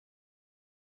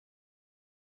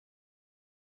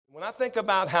When I think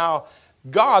about how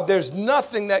God, there's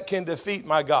nothing that can defeat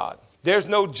my God. There's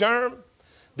no germ,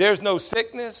 there's no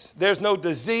sickness, there's no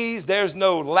disease, there's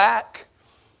no lack,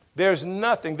 there's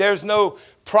nothing. There's no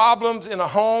problems in a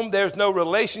home, there's no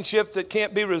relationships that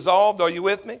can't be resolved. Are you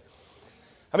with me?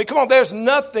 I mean, come on, there's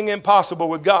nothing impossible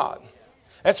with God.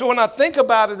 And so when I think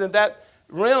about it in that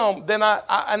realm, then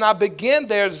I begin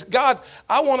there. God,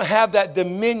 I want to have that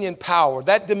dominion power,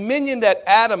 that dominion that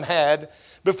Adam had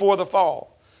before the fall.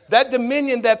 That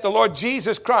dominion that the Lord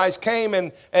Jesus Christ came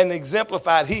and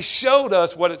exemplified. He showed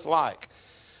us what it's like.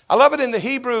 I love it in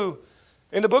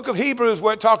the book of Hebrews,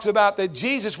 where it talks about that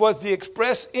Jesus was the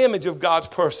express image of God's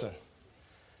person.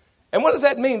 And what does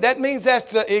that mean? That means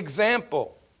that's the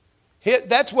example.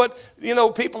 That's what,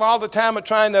 people all the time are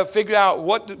trying to figure out,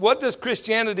 what does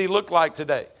Christianity look like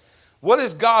today? What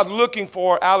is God looking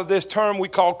for out of this term we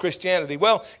call Christianity?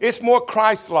 Well, it's more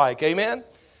Christ-like, amen?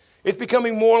 It's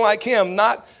becoming more like him,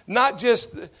 not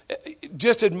just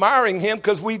admiring him,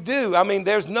 because we do. I mean,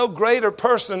 there's no greater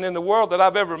person in the world that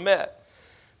I've ever met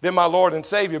than my Lord and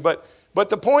Savior. But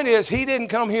the point is, he didn't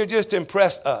come here just to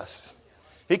impress us.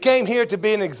 He came here to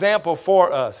be an example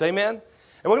for us, amen?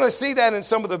 And we're going to see that in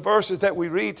some of the verses that we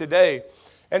read today.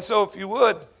 And so if you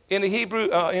would, in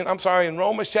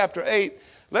Romans chapter 8,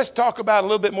 let's talk about a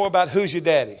little bit more about who's your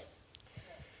daddy.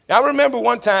 Now, I remember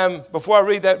one time, before I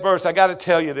read that verse, I got to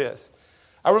tell you this.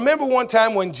 I remember one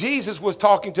time when Jesus was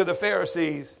talking to the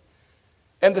Pharisees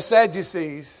and the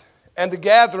Sadducees and the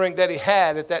gathering that he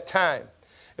had at that time.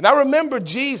 And I remember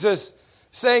Jesus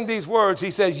saying these words.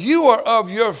 He says, "You are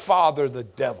of your father, the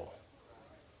devil."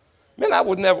 Man, I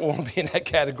would never want to be in that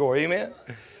category, amen?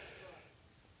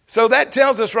 So that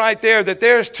tells us right there that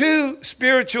there's two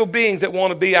spiritual beings that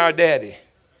want to be our daddy.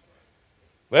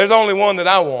 There's only one that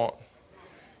I want.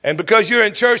 And because you're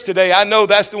in church today, I know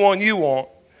that's the one you want.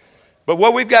 But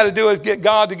what we've got to do is get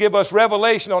God to give us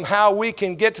revelation on how we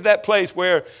can get to that place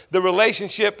where the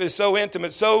relationship is so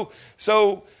intimate, so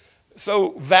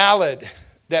valid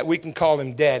that we can call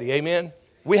him daddy. Amen?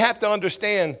 We have to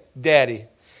understand daddy.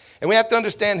 And we have to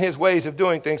understand his ways of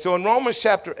doing things. So in Romans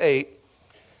chapter 8,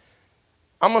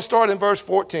 I'm going to start in verse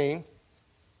 14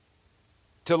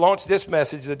 to launch this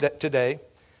message today.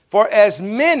 For as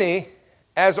many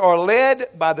as are led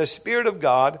by the Spirit of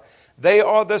God, they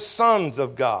are the sons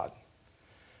of God.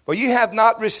 For you have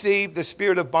not received the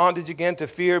spirit of bondage again to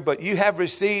fear, but you have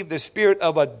received the spirit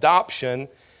of adoption,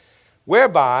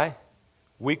 whereby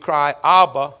we cry,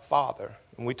 Abba, Father.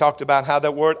 And we talked about how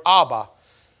that word Abba,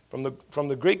 from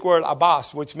the Greek word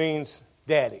Abbas, which means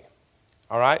daddy.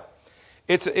 All right?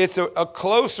 It's a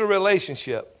closer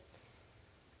relationship.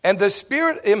 And the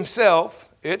Spirit itself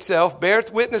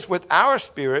beareth witness with our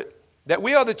spirit that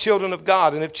we are the children of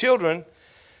God. And if children,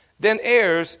 then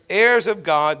heirs of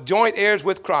God, joint heirs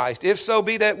with Christ. If so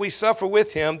be that we suffer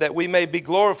with him, that we may be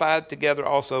glorified together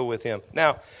also with him.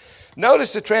 Now,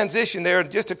 notice the transition there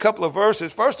in just a couple of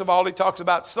verses. First of all, he talks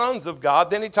about sons of God.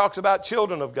 Then he talks about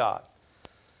children of God.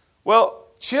 Well,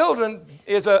 children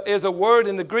is a word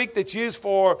in the Greek that's used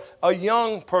for a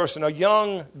young person, a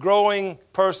young growing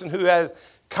person who has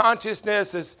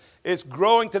consciousness, is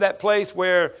growing to that place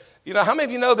where, how many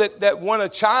of you know that when a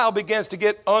child begins to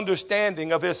get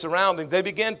understanding of his surroundings, they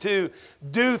begin to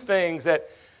do things that,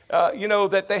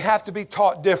 that they have to be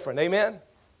taught different. Amen?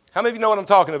 How many of you know what I'm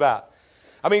talking about?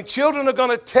 I mean, children are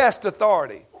going to test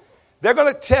authority. They're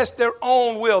going to test their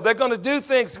own will. They're going to do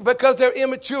things because they're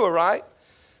immature, right?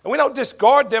 And we don't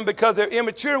discard them because they're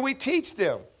immature. We teach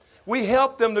them. We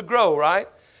help them to grow, right?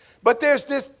 But there's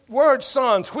this word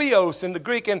sons, huios in the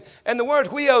Greek, and the word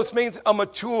huios means a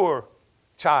mature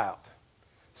child.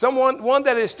 One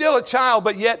that is still a child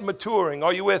but yet maturing.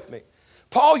 Are you with me?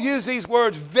 Paul used these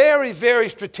words very, very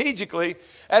strategically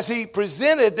as he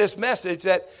presented this message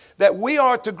that we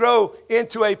are to grow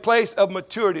into a place of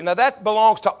maturity. Now that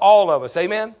belongs to all of us.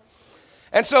 Amen?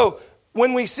 And so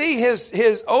when we see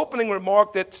his opening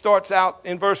remark that starts out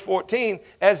in verse 14,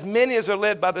 as many as are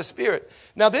led by the Spirit.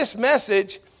 Now this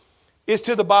message is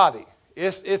to the body.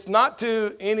 It's not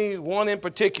to any one in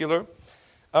particular.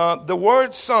 The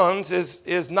word sons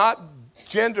is not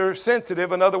gender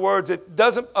sensitive. In other words, it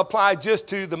doesn't apply just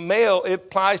to the male. It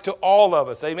applies to all of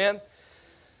us. Amen?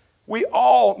 We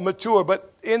all mature.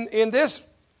 But in this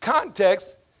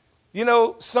context,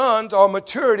 sons or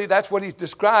maturity, that's what he's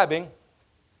describing.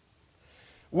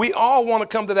 We all want to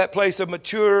come to that place of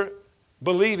mature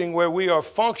believing where we are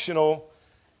functional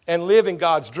and living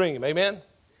God's dream. Amen?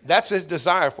 That's his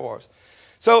desire for us.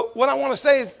 So what I want to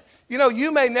say is,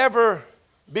 you may never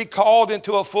be called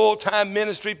into a full-time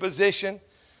ministry position.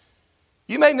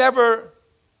 You may never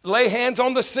lay hands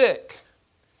on the sick.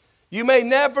 You may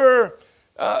never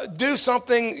do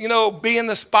something, be in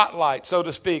the spotlight, so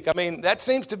to speak. I mean, that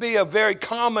seems to be a very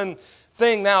common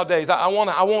thing nowadays. I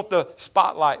want the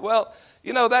spotlight. Well,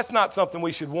 that's not something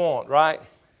we should want, right?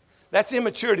 That's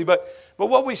immaturity. But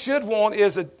what we should want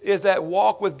is that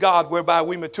walk with God whereby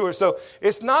we mature. So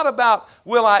it's not about,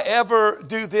 will I ever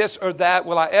do this or that?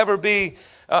 Will I ever be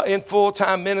in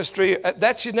full-time ministry?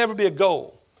 That should never be a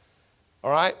goal,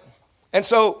 all right? And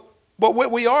so, but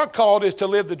what we are called is to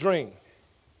live the dream,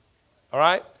 all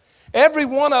right? Every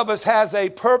one of us has a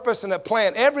purpose and a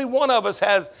plan. Every one of us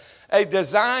has a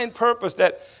designed purpose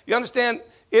that, you understand,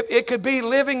 it could be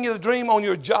living the dream on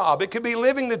your job. It could be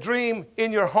living the dream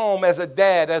in your home as a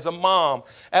dad, as a mom,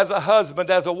 as a husband,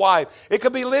 as a wife. It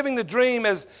could be living the dream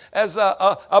as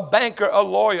a banker, a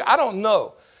lawyer. I don't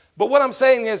know. But what I'm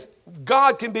saying is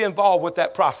God can be involved with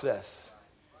that process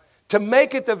to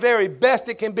make it the very best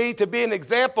it can be, to be an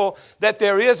example that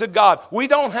there is a God. We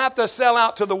don't have to sell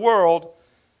out to the world.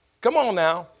 Come on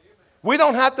now. We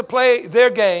don't have to play their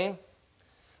game.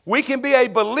 We can be a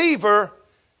believer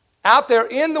out there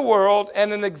in the world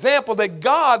and an example that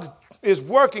God is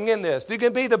working in this. You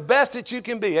can be the best that you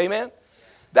can be. Amen?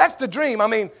 That's the dream. I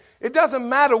mean, it doesn't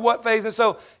matter what phase. And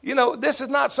so, this is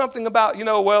not something about,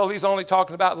 well, he's only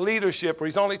talking about leadership or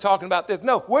he's only talking about this.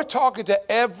 No, we're talking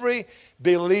to every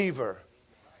believer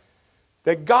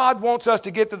that God wants us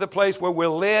to get to the place where we're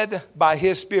led by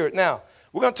his Spirit. Now,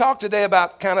 we're going to talk today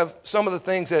about kind of some of the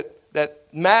things that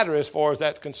matter as far as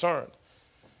that's concerned.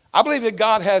 I believe that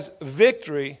God has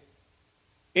victory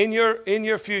in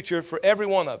your future for every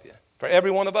one of you, for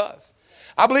every one of us.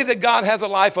 I believe that God has a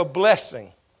life of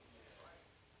blessing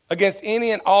against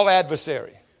any and all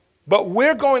adversary. But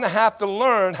we're going to have to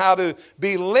learn how to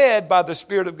be led by the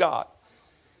Spirit of God.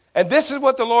 And this is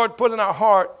what the Lord put in our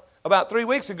heart about 3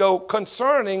 weeks ago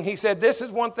concerning, he said, this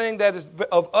is one thing that is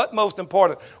of utmost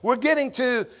importance. We're in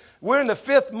the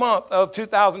 5th month of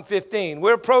 2015.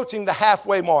 We're approaching the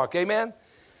halfway mark. Amen?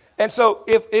 And so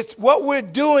if it's what we're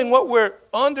doing, what we're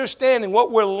understanding,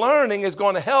 what we're learning is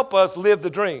going to help us live the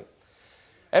dream.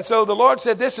 And so the Lord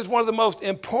said this is one of the most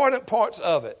important parts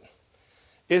of it,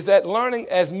 is that learning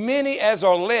as many as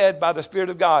are led by the Spirit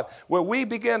of God, where we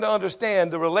begin to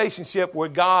understand the relationship where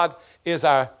God is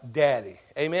our daddy.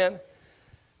 Amen?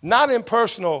 Not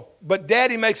impersonal, but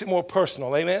daddy makes it more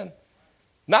personal. Amen?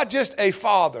 Not just a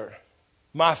father,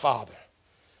 my father.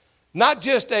 Not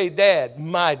just a dad,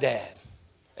 my dad.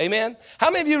 Amen?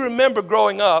 How many of you remember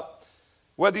growing up,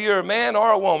 whether you're a man or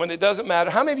a woman, it doesn't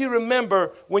matter. How many of you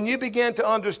remember when you began to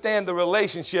understand the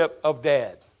relationship of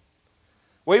dad?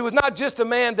 Well, he was not just a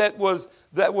man that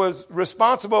was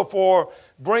responsible for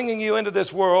bringing you into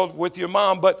this world with your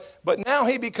mom, but now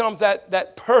he becomes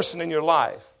that person in your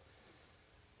life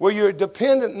where you're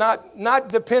dependent, not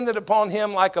dependent upon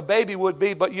him like a baby would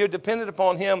be, but you're dependent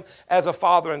upon him as a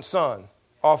father and son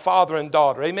or father and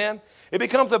daughter. Amen? It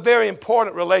becomes a very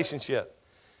important relationship,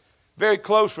 very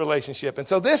close relationship. And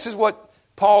so this is what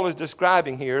Paul is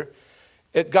describing here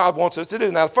that God wants us to do.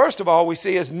 Now, first of all, we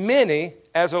see as many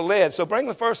as are led. So bring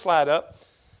the first slide up.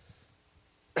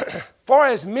 For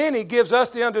as many gives us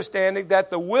the understanding that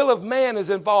the will of man is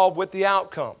involved with the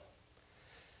outcome.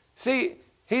 See,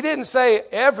 he didn't say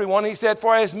everyone. He said,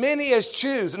 for as many as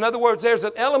choose. In other words, there's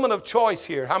an element of choice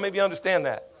here. How many of you understand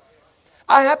that?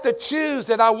 I have to choose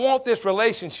that I want this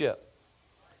relationship.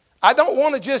 I don't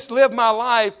want to just live my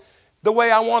life the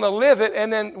way I want to live it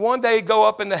and then one day go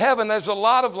up into heaven. There's a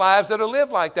lot of lives that are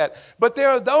lived like that. But there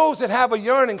are those that have a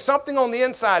yearning, something on the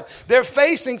inside. They're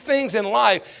facing things in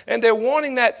life and they're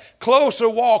wanting that closer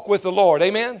walk with the Lord.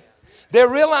 Amen? They're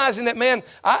realizing that, man,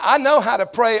 I know how to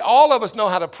pray. All of us know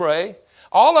how to pray.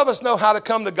 All of us know how to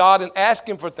come to God and ask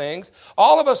him for things.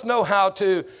 All of us know how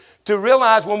to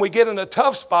realize when we get in a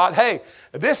tough spot, hey,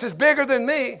 this is bigger than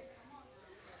me.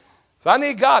 So I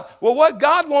need God. Well, what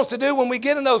God wants to do when we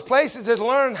get in those places is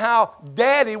learn how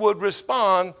daddy would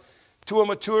respond to a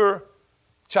mature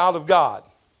child of God.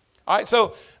 All right,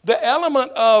 so the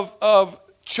element of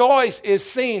choice is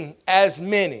seen as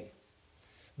many.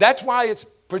 That's why it's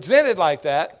presented like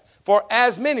that, for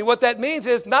as many. What that means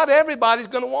is not everybody's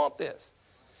going to want this.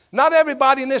 Not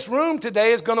everybody in this room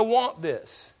today is going to want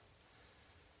this.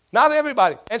 Not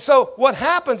everybody. And so what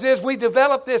happens is we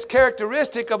develop this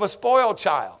characteristic of a spoiled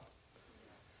child.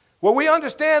 Well, we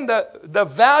understand the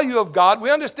value of God. We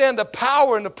understand the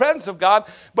power and the presence of God.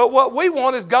 But what we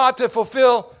want is God to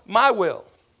fulfill my will.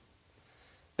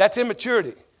 That's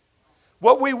immaturity.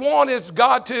 What we want is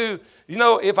God to,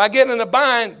 if I get in a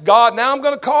bind, God, now I'm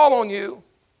going to call on you.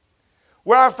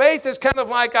 Where our faith is kind of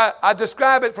like, I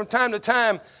describe it from time to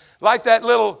time, like that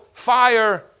little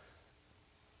fire,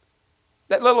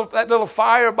 that little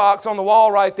firebox on the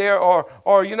wall right there,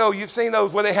 or you've seen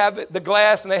those where they have the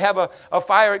glass and they have a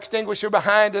fire extinguisher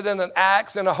behind it and an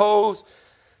axe and a hose.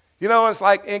 It's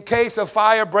like, in case of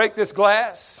fire, break this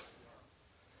glass.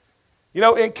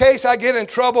 In case I get in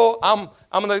trouble, I'm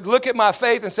going to look at my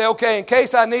faith and say, okay, in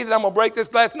case I need it, I'm going to break this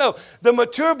glass. No, the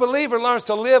mature believer learns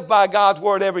to live by God's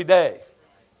word every day.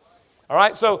 All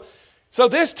right, so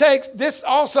this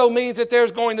also means that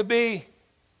there's going to be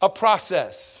a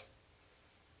process.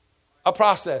 A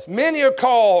process. Many are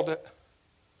called,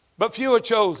 but few are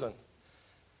chosen.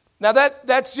 Now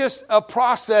that's just a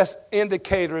process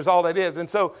indicator is all that is. And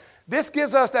so this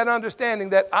gives us that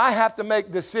understanding that I have to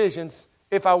make decisions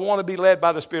if I want to be led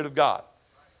by the Spirit of God.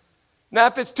 Now,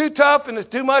 if it's too tough and it's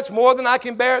too much more than I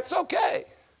can bear, it's okay.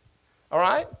 All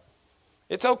right?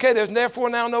 It's okay. There's therefore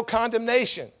now no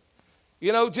condemnation.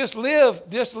 Just live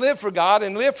for God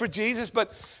and live for Jesus.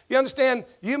 But you understand,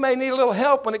 you may need a little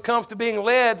help when it comes to being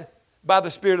led by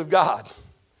the Spirit of God.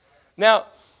 Now,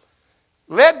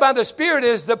 led by the Spirit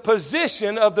is the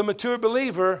position of the mature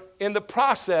believer in the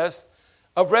process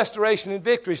of restoration and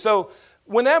victory. So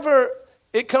whenever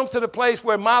it comes to the place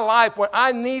where where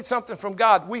I need something from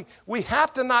God, we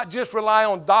have to not just rely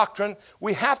on doctrine.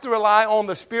 We have to rely on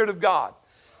the Spirit of God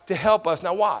to help us.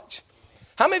 Now watch.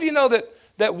 How many of you know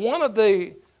that one of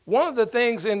the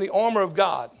things in the armor of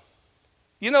God,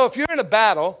 if you're in a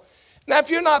battle, now if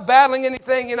you're not battling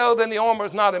anything, then the armor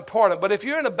is not important. But if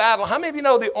you're in a battle, how many of you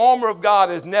know the armor of God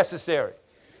is necessary?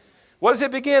 What does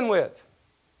it begin with?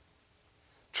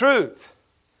 Truth.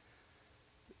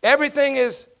 Everything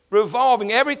is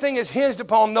revolving. Everything is hinged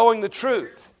upon knowing the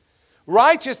truth.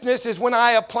 Righteousness is when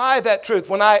I apply that truth,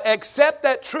 when I accept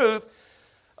that truth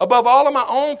above all of my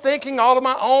own thinking, all of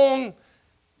my own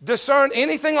discern,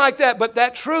 anything like that. But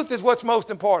that truth is what's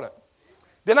most important.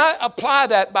 Then I apply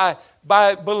that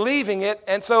by believing it.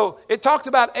 And so it talked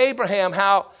about Abraham,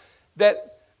 how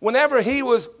that whenever he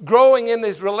was growing in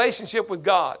this relationship with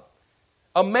God,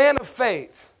 a man of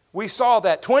faith, we saw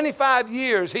that 25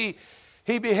 years he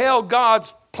beheld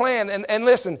God's plan. And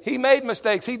listen, he made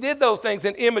mistakes. He did those things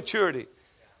in immaturity.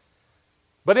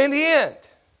 But in the end,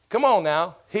 come on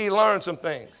now, he learned some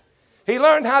things. He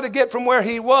learned how to get from where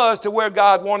he was to where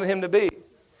God wanted him to be.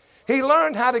 He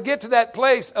learned how to get to that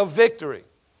place of victory.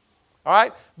 All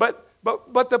right?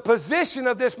 But the position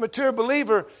of this mature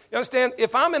believer, you understand,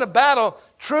 if I'm in a battle,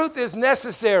 truth is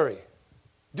necessary.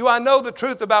 Do I know the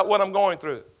truth about what I'm going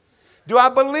through? Do I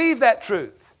believe that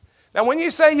truth? Now, when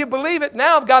you say you believe it,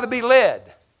 now I've got to be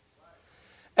led.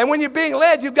 And when you're being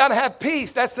led, you've got to have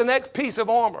peace. That's the next piece of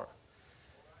armor.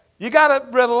 You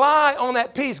got to rely on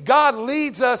that peace. God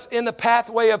leads us in the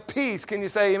pathway of peace. Can you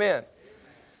say amen?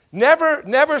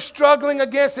 Never struggling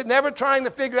against it, never trying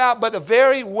to figure out, but a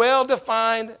very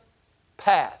well-defined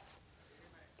path.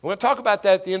 We're going to talk about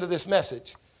that at the end of this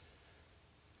message.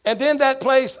 And then that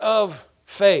place of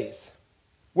faith,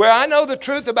 where I know the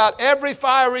truth about every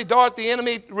fiery dart the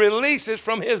enemy releases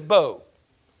from his bow.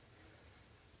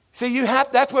 See,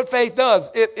 that's what faith does.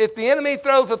 If the enemy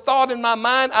throws a thought in my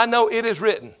mind, I know it is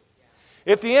written.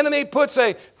 If the enemy puts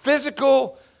a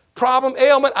physical problem,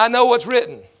 ailment, I know what's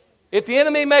written. If the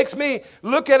enemy makes me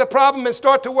look at a problem and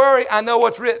start to worry, I know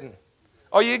what's written.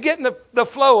 Are you getting the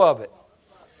flow of it?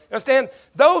 Understand?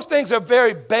 Those things are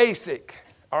very basic,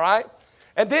 all right?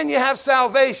 And then you have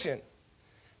salvation,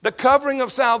 the covering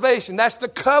of salvation. That's the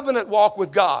covenant walk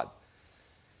with God.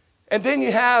 And then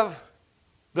you have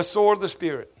the sword of the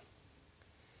Spirit.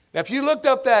 Now, if you looked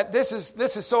up that, this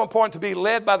is so important to be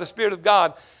led by the Spirit of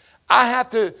God. I have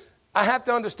to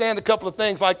understand a couple of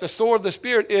things, like the sword of the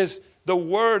Spirit is the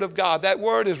word of God. That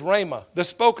word is rhema, the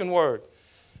spoken word.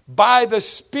 By the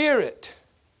Spirit.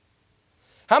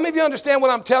 How many of you understand what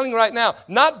I'm telling you right now?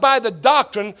 Not by the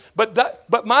doctrine,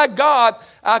 but my God,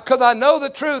 because I know the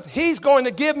truth, He's going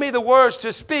to give me the words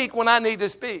to speak when I need to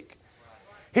speak.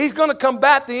 He's going to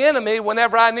combat the enemy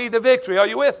whenever I need the victory. Are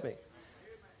you with me?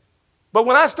 But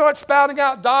when I start spouting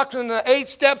out doctrine and 8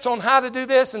 steps on how to do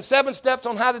this and 7 steps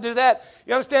on how to do that,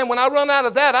 you understand, when I run out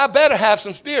of that, I better have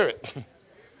some spirit.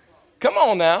 Come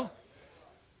on now.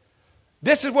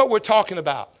 This is what we're talking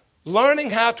about. Learning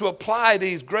how to apply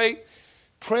these great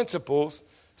principles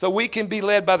so we can be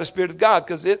led by the Spirit of God.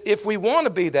 Because if we want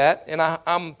to be that, and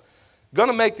I'm going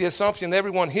to make the assumption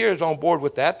everyone here is on board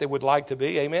with that, they would like to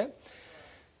be, amen?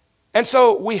 And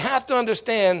so we have to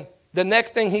understand the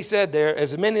next thing he said there,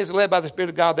 as many as are led by the Spirit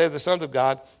of God, they're the sons of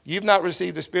God. You've not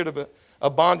received the spirit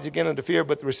of bondage again unto fear,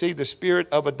 but received the spirit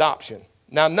of adoption.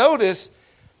 Now notice,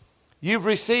 you've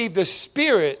received the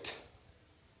spirit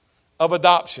of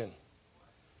adoption.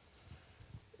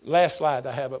 Last slide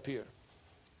I have up here.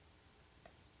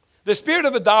 The spirit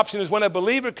of adoption is when a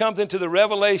believer comes into the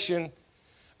revelation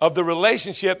of the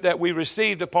relationship that we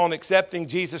received upon accepting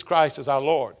Jesus Christ as our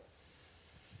Lord.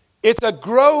 It's a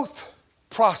growth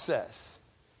process.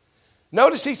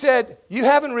 Notice he said, you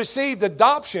haven't received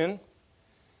adoption,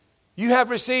 you have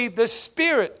received the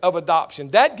spirit of adoption.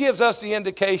 That gives us the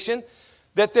indication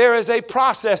that there is a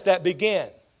process that began.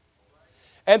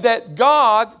 And that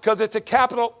God, because it's a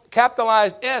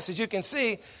capitalized S, as you can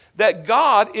see, that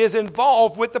God is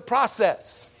involved with the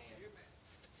process.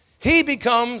 He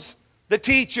becomes the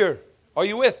teacher. Are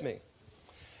you with me?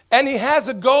 And he has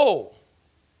a goal.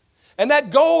 And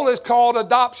that goal is called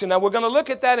adoption. Now, we're going to look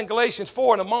at that in Galatians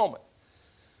 4 in a moment.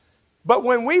 But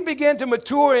when we begin to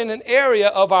mature in an area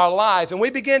of our lives, and we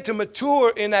begin to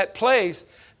mature in that place,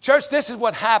 church, this is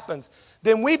what happens.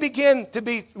 Then we become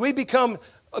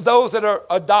those that are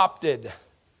adopted.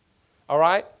 All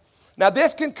right? Now,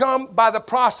 this can come by the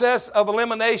process of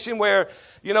elimination where,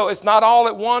 it's not all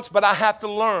at once, but I have to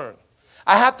learn.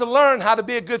 I have to learn how to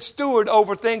be a good steward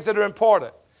over things that are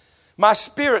important. My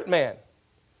spirit man,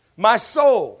 my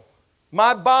soul,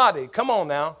 my body, come on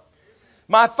now,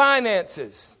 my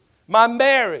finances, my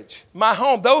marriage, my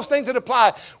home, those things that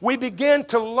apply. We begin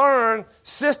to learn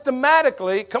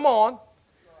systematically, come on,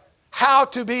 how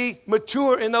to be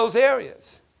mature in those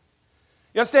areas.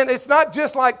 You understand? It's not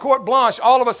just like carte blanche.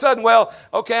 All of a sudden, well,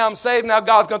 okay, I'm saved. Now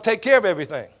God's going to take care of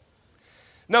everything.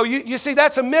 No, you see,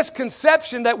 that's a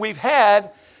misconception that we've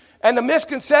had. And the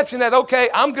misconception that, okay,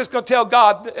 I'm just going to tell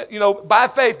God, by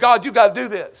faith, God, you got to do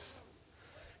this.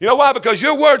 You know why? Because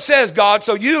your word says, God,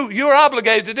 so you're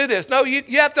obligated to do this. No,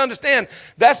 you have to understand,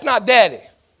 that's not Daddy.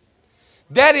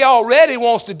 Daddy already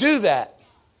wants to do that.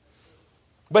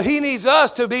 But he needs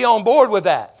us to be on board with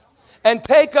that and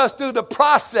take us through the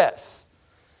process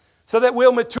so that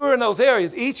we'll mature in those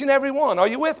areas, each and every one. Are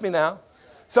you with me now?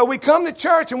 So we come to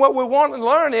church, and what we want to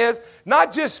learn is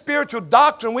not just spiritual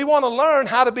doctrine. We want to learn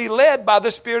how to be led by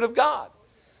the Spirit of God.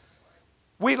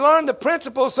 We learn the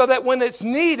principles so that when it's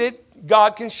needed,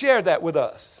 God can share that with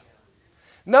us.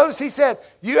 Notice he said,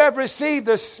 you have received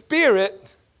the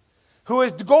Spirit who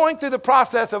is going through the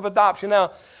process of adoption.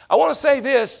 Now, I want to say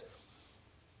this.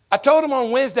 I told him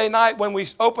on Wednesday night when we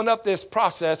opened up this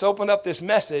process, opened up this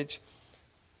message,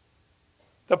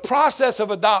 the process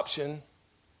of adoption,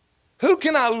 who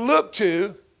can I look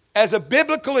to as a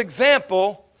biblical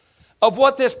example of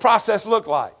what this process looked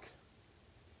like?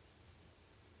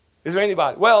 Is there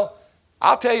anybody? Well,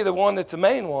 I'll tell you the one that's the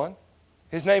main one.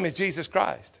 His name is Jesus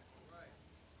Christ.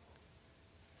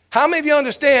 How many of you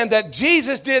understand that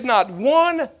Jesus did not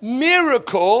one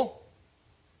miracle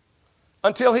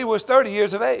until he was 30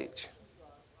 years of age?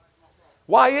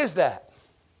 Why is that?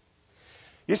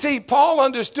 You see, Paul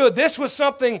understood this was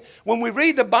something, when we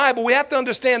read the Bible, we have to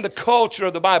understand the culture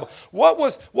of the Bible.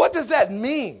 What does that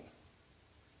mean?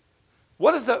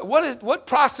 What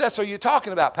process are you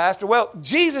talking about, Pastor? Well,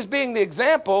 Jesus being the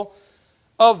example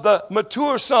of the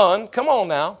mature son, come on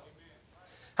now.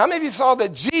 How many of you saw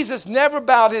that Jesus never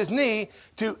bowed his knee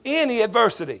to any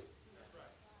adversity?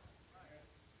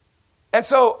 And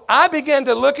so I began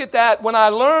to look at that when I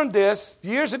learned this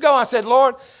years ago. I said,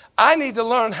 Lord, I need to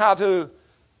learn how to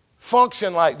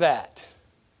function like that.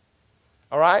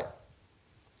 All right?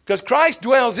 Because Christ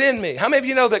dwells in me. How many of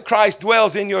you know that Christ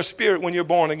dwells in your spirit when you're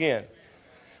born again?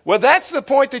 Well, that's the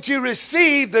point that you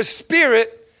receive the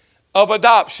spirit of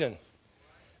adoption.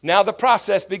 Now the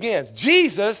process begins.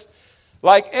 Jesus,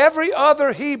 like every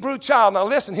other Hebrew child, now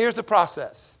listen, here's the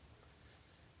process.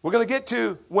 We're going to get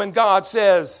to when God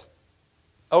says,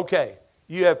 okay,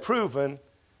 you have proven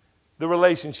the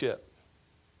relationship.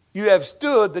 You have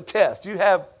stood the test. You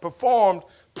have performed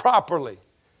properly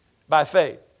by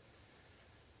faith.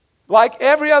 Like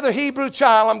every other Hebrew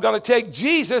child, I'm going to take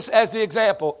Jesus as the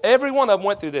example. Every one of them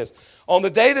went through this. On the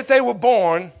day that they were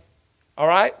born, all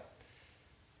right,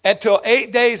 until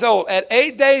 8 days old. At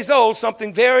 8 days old,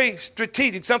 something very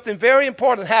strategic, something very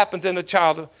important happens in a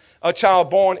child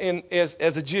born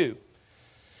as a Jew.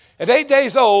 At 8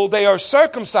 days old, they are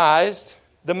circumcised.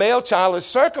 The male child is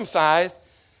circumcised.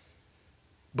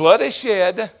 Blood is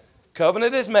shed,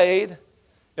 covenant is made,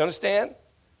 you understand?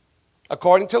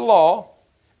 According to law,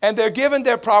 and they're given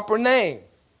their proper name.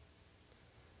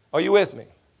 Are you with me?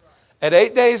 At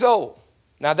 8 days old.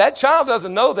 Now that child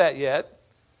doesn't know that yet,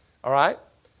 all right?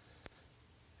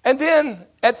 And then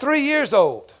at 3 years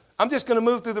old, I'm just going to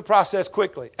move through the process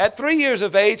quickly. At 3 years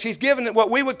of age, he's given what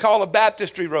we would call a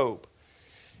baptistry robe.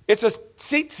 It's a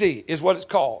tzitzi is what it's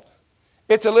called.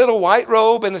 It's a little white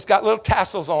robe and it's got little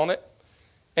tassels on it.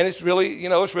 And it's really,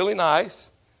 it's really nice.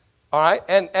 All right.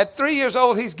 And at 3 years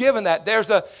old, he's given that. There's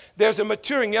a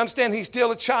maturing. You understand? He's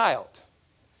still a child.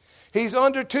 He's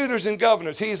under tutors and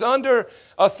governors. He's under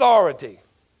authority.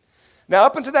 Now,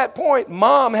 up until that point,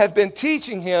 mom has been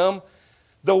teaching him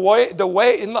the way,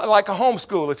 like a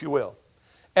homeschool, if you will.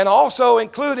 And also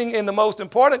including in the most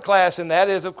important class in that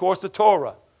is, of course, the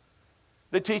Torah,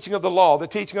 the teaching of the law, the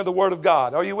teaching of the Word of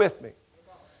God. Are you with me?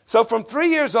 So from 3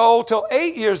 years old till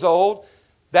 8 years old,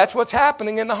 that's what's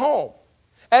happening in the home.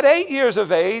 At 8 years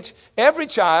of age, every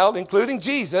child, including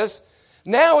Jesus,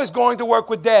 now is going to work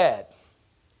with dad.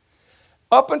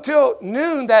 Up until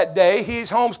noon that day, he's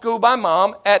homeschooled by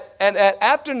mom. And at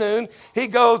afternoon,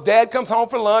 dad comes home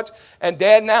for lunch, and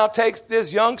dad now takes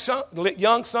this young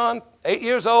son, 8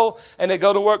 years old, and they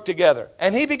go to work together.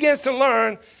 And he begins to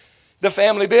learn the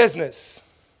family business.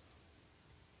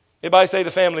 Everybody say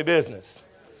the family business.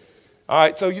 All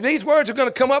right, so these words are going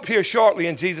to come up here shortly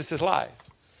in Jesus' life.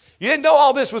 You didn't know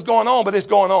all this was going on, but it's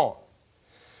going on.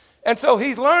 And so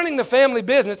he's learning the family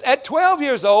business. At 12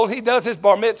 years old, he does his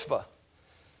bar mitzvah.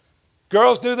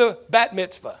 Girls do the bat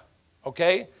mitzvah,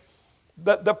 okay?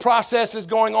 The process is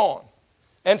going on.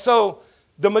 And so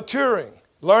the maturing,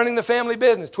 learning the family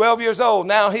business, 12 years old.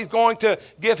 Now he's going to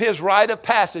give his rite of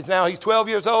passage. Now he's 12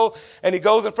 years old, and he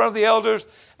goes in front of the elders,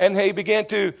 and they begin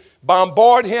to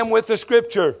bombard him with the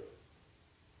scripture,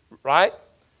 right?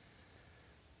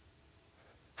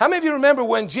 How many of you remember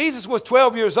when Jesus was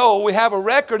 12 years old, we have a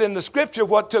record in the scripture of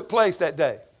what took place that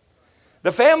day?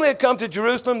 The family had come to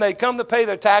Jerusalem. They'd come to pay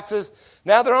their taxes.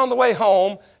 Now they're on the way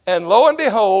home. And lo and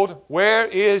behold, where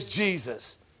is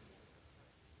Jesus?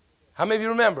 How many of you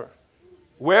remember?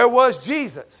 Where was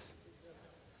Jesus?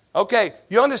 Okay,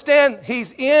 you understand?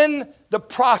 He's in the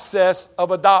process of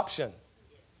adoption.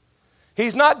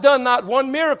 He's not done not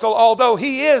one miracle, although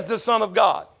he is the Son of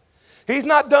God. He's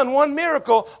not done one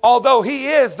miracle, although he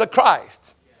is the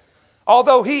Christ.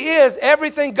 Although he is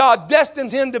everything God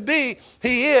destined him to be,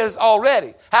 he is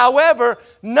already. However,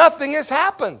 nothing has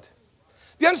happened.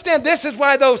 Do you understand? This is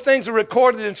why those things are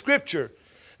recorded in Scripture.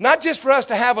 Not just for us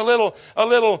to have a little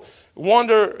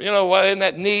wonder, isn't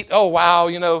that neat? Oh, wow,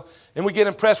 and we get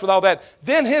impressed with all that.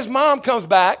 Then his mom comes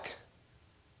back.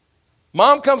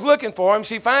 Mom comes looking for him.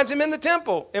 She finds him in the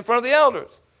temple in front of the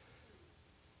elders.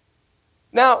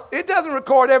 Now, it doesn't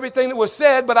record everything that was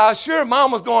said, but I'm sure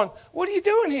mom was going, what are you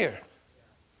doing here?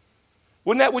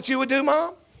 Wouldn't that what you would do,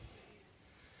 Mom?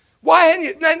 Why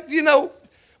hadn't you,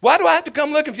 why do I have to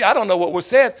come looking for you? I don't know what was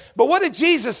said, but what did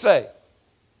Jesus say?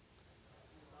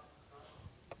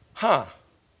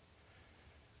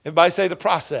 Everybody say the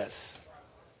process.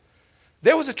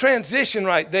 There was a transition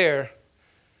right there.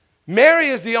 Mary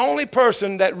is the only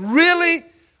person that really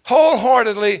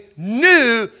wholeheartedly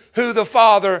knew who the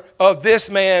father of this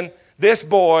man, this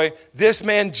boy, this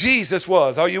man Jesus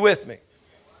was. Are you with me?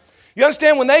 You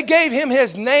understand, when they gave him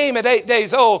his name at 8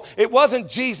 days old, it wasn't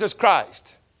Jesus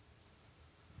Christ.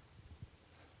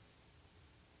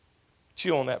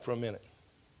 Chew on that for a minute.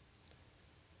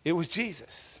 It was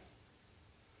Jesus.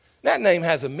 That name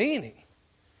has a meaning.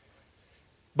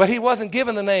 But he wasn't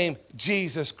given the name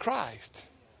Jesus Christ.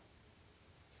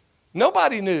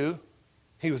 Nobody knew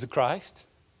he was the Christ.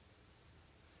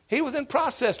 He was in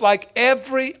process like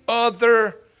every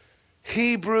other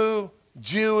Hebrew,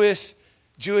 Jewish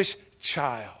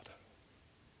child.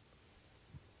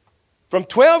 From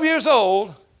 12 years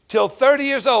old till 30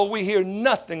 years old, we hear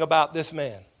nothing about this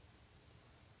man.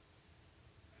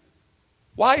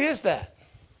 Why is that?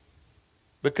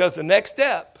 Because the next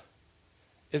step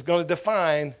is going to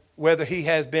define whether he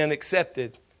has been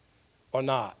accepted or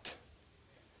not.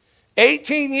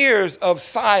 18 years of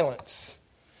silence.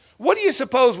 What do you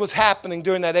suppose was happening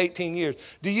during that 18 years?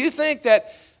 Do you think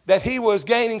that he was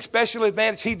gaining special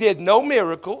advantage? He did no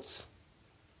miracles.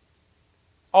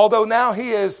 Although now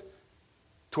he is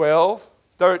 12,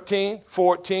 13,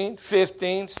 14,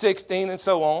 15, 16, and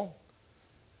so on.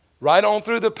 Right on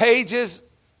through the pages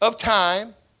of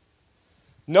time.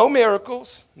 No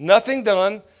miracles, nothing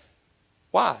done.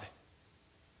 Why?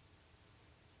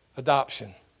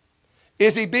 Adoption.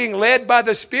 Is he being led by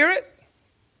the Spirit?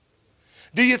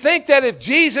 Do you think that if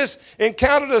Jesus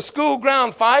encountered a school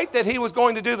ground fight that he was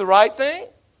going to do the right thing?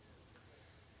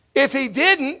 If he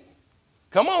didn't,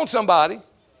 come on somebody.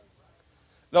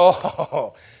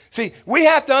 No. See, we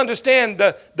have to understand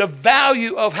the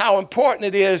value of how important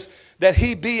it is that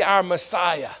he be our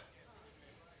Messiah.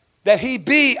 That he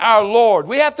be our Lord.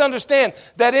 We have to understand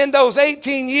that in those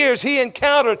 18 years he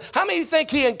encountered, how many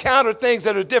think he encountered things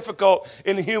that are difficult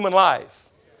in the human life?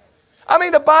 I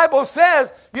mean, the Bible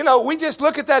says, we just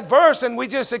look at that verse and we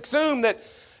just assume that,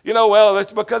 well,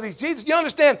 it's because he's Jesus. You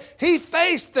understand, he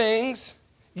faced things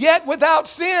yet without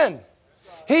sin.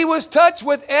 He was touched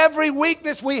with every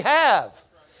weakness we have.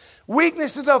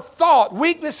 weaknesses of thought,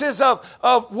 weaknesses of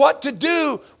what to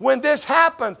do when this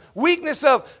happens, weakness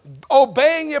of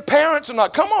obeying your parents or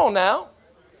not. Come on now.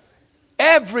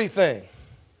 Everything.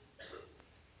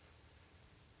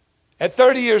 At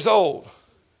 30 years old,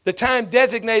 the time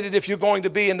designated if you're going to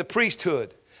be in the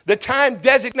priesthood, the time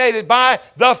designated by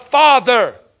the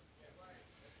Father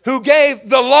who gave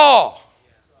the law.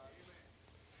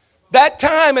 That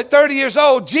time at 30 years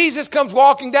old, Jesus comes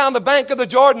walking down the bank of the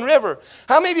Jordan River.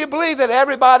 How many of you believe that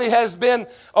everybody has been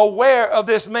aware of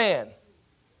this man?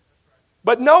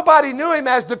 But nobody knew him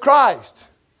as the Christ.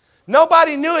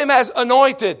 Nobody knew him as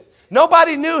anointed.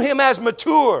 Nobody knew him as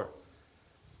mature.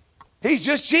 He's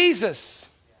just Jesus.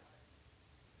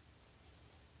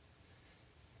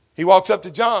 He walks up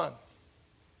to John.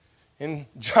 And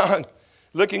John,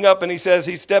 looking up, and he says,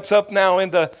 he steps up now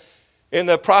in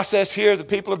the process here, the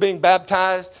people are being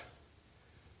baptized.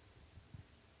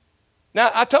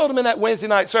 Now, I told him in that Wednesday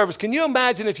night service, can you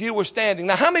imagine if you were standing?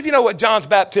 Now, how many of you know what John's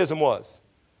baptism was?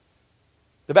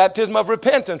 The baptism of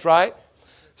repentance, right?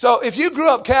 So if you grew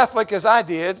up Catholic as I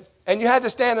did, and you had to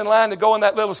stand in line to go in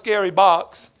that little scary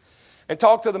box and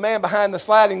talk to the man behind the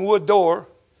sliding wood door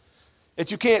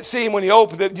that you can't see him when he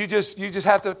opens it, you just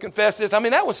have to confess this. I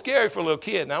mean, that was scary for a little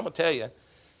kid, and I'm going to tell you.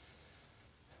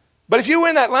 But if you were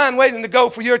in that line waiting to go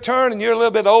for your turn, and you're a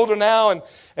little bit older now,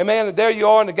 and man, there you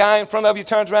are, and the guy in front of you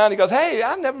turns around and he goes, hey,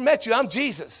 I've never met you. I'm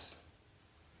Jesus.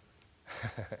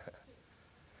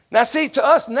 Now, see, to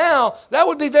us now, that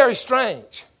would be very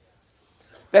strange.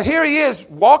 That here he is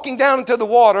walking down into the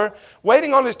water,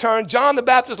 waiting on his turn. John the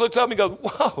Baptist looks up and he goes,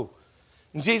 whoa.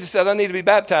 And Jesus said, I need to be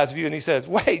baptized of you. And he says,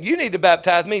 wait, you need to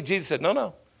baptize me. Jesus said,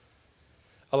 no.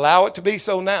 Allow it to be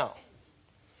so now,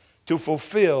 to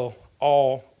fulfill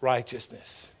all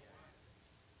righteousness.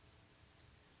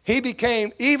 He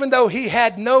became, even though he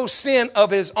had no sin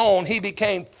of his own, he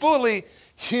became fully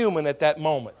human at that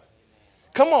moment.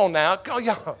 Come on now. Come,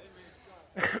 y'all.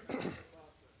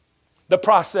 The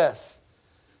process.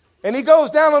 And he goes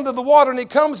down under the water and he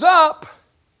comes up,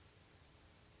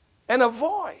 and a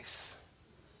voice.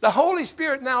 The Holy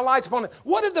Spirit now lights upon him.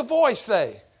 What did the voice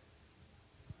say?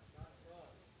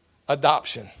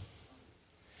 Adoption.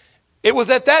 It was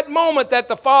at that moment that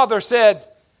the Father said,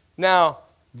 now,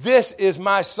 this is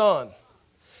my son.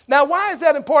 Now, why is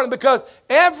that important? Because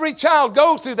every child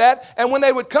goes through that, and when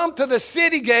they would come to the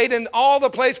city gate and all the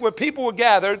place where people were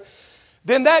gathered,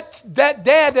 then that dad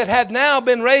that had now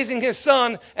been raising his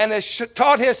son and has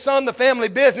taught his son the family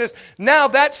business, now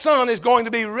that son is going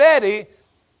to be ready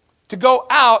to go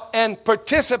out and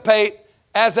participate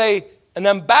as an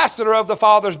ambassador of the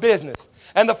Father's business.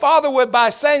 And the Father would, by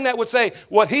saying that, would say,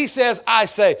 what he says, I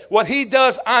say. What he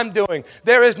does, I'm doing.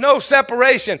 There is no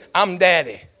separation. I'm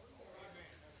daddy.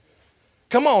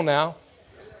 Come on now.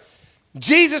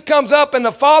 Jesus comes up, and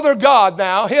the Father God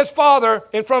now, his Father,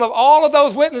 in front of all of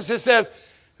those witnesses says,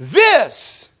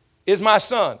 this is my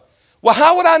son. Well,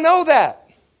 how would I know that?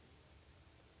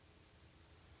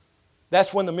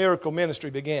 That's when the miracle ministry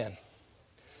began.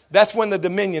 That's when the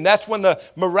dominion, that's when the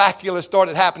miraculous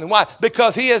started happening. Why?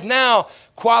 Because he is now,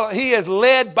 he is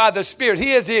led by the Spirit.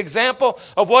 He is the example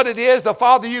of what it is, the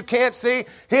Father you can't see.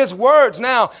 His words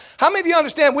now. How many of you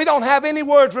understand we don't have any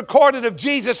words recorded of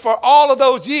Jesus for all of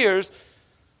those years?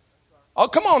 Oh,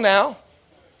 come on now.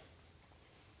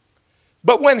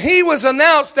 But when he was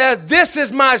announced that this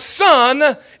is my son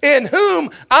in whom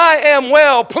I am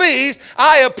well pleased,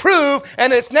 I approve,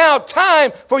 and it's now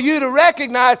time for you to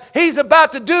recognize he's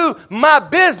about to do my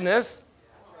business.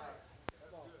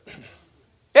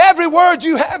 Every word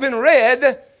you haven't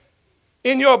read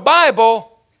in your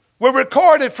Bible were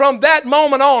recorded from that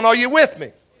moment on. Are you with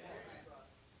me?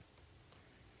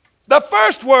 The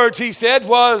first words he said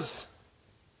was,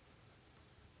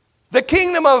 the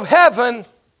kingdom of heaven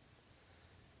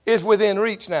is within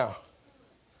reach now.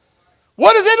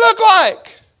 What does it look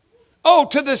like? Oh,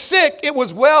 to the sick, it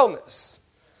was wellness.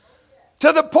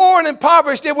 To the poor and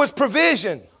impoverished, it was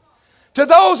provision. To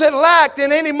those that lacked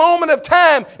in any moment of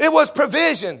time, it was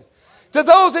provision. To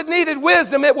those that needed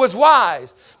wisdom, it was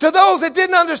wise. To those that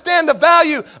didn't understand the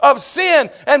value of sin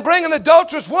and bring an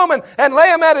adulterous woman and lay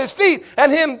him at his feet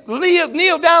and him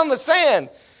kneel down in the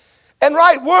sand and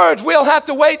write words we'll have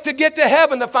to wait to get to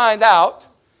heaven to find out.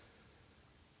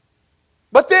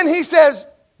 But then he says,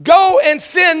 go and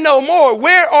sin no more.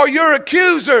 Where are your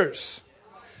accusers?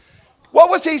 What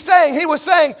was he saying? He was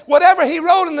saying whatever he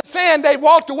wrote in the sand, they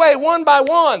walked away one by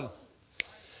one.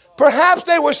 Perhaps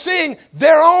they were seeing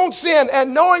their own sin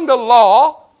and knowing the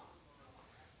law,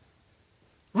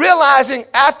 realizing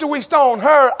after we stone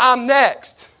her, I'm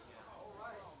next.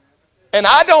 And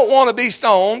I don't want to be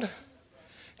stoned.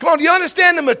 Come on, do you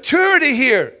understand the maturity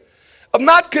here? of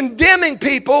not condemning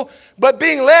people, but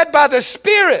being led by the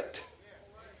Spirit.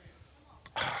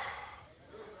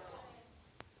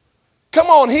 Come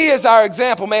on, he is our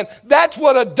example, man. That's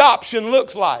what adoption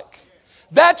looks like.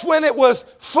 That's when it was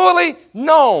fully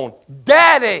known.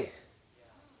 Daddy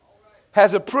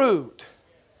has approved.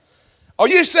 Are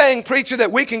you saying, preacher,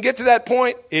 that we can get to that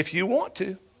point? If you want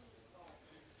to.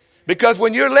 Because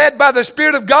when you're led by the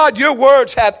Spirit of God, your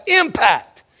words have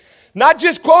impact. Not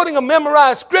just quoting a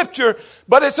memorized scripture,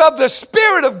 but it's of the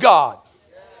Spirit of God.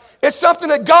 It's something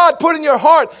that God put in your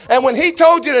heart. And when he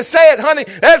told you to say it, honey,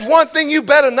 there's one thing you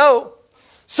better know.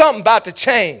 Something's about to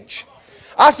change.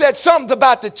 I said something's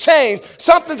about to change.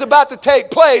 Something's about to take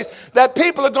place that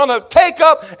people are going to take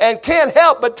up and can't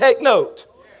help but take note.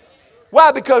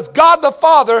 Why? Because God the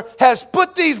Father has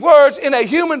put these words in a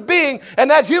human being, and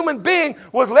that human being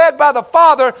was led by the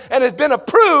Father and has been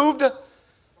approved,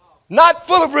 not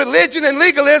full of religion and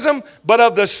legalism, but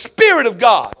of the Spirit of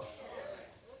God.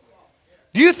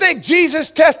 Do you think Jesus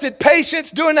tested patience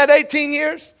during that 18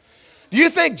 years? Do you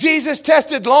think Jesus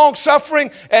tested long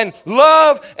suffering and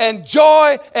love and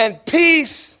joy and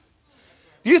peace?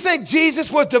 Do you think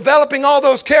Jesus was developing all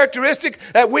those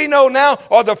characteristics that we know now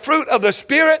are the fruit of the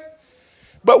Spirit?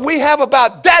 But we have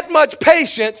about that much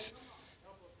patience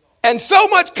and so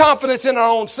much confidence in our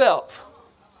own self.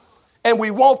 And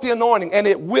we want the anointing, and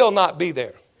it will not be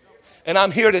there. And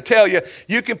I'm here to tell you,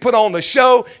 you can put on the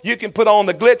show, you can put on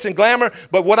the glitz and glamour,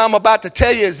 but what I'm about to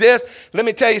tell you is this. Let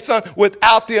me tell you something.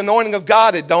 Without the anointing of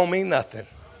God, it don't mean nothing.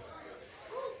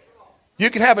 You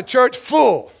can have a church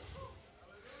full.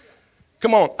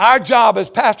 Come on. Our job as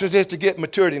pastors is to get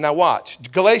maturity. Now watch.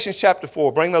 Galatians chapter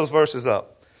 4. Bring those verses up.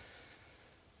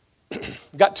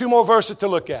 Got 2 more verses to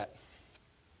look at.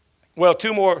 Well,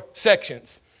 2 more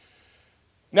sections.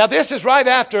 Now this is right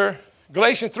after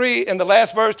Galatians 3 in the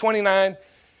last verse, 29,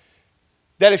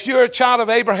 that if you're a child of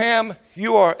Abraham,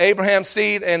 you are Abraham's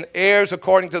seed and heirs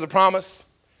according to the promise.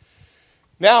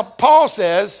 Now, Paul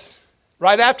says,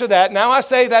 right after that, now I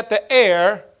say that the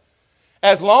heir,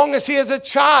 as long as he is a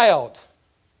child.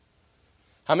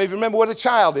 How many of you remember what a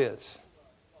child is?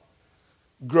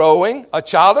 Growing, a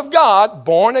child of God,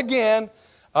 born again,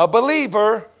 a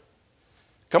believer.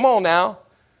 Come on now.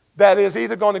 That is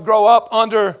either going to grow up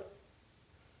under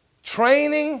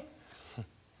training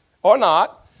or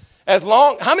not.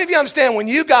 How many of you understand when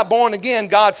you got born again,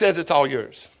 God says it's all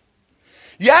yours?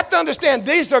 You have to understand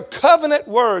these are covenant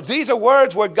words. These are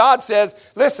words where God says,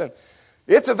 listen,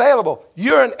 it's available.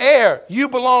 You're an heir. You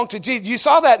belong to Jesus. You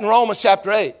saw that in Romans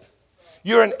chapter 8.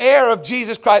 You're an heir of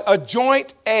Jesus Christ, a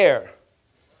joint heir.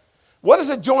 What is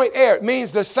a joint heir? It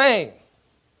means the same.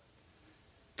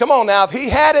 Come on now, if he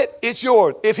had it, it's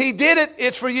yours. If he did it,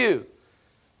 it's for you.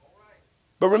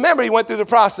 But remember, he went through the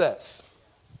process.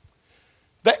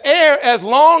 The heir, as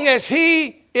long as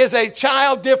he is a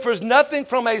child, differs nothing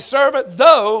from a servant,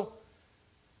 though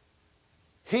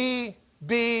he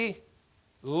be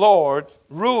Lord,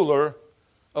 ruler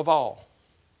of all.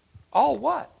 All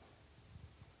what?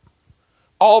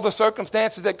 All the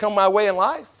circumstances that come my way in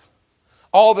life?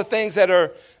 All the things that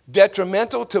are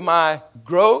detrimental to my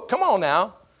growth? Come on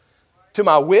now. To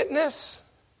my witness?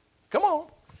 Come on.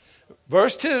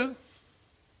 Verse 2.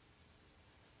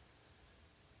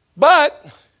 But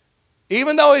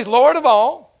even though he's Lord of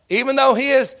all, even though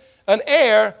he is an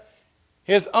heir,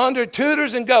 he's under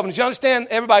tutors and governors. You understand?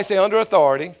 Everybody say under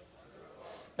authority.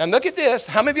 Now look at this.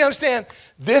 How many of you understand?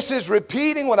 This is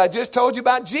repeating what I just told you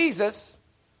about Jesus.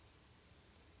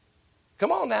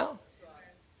 Come on now.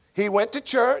 He went to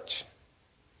church.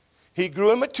 He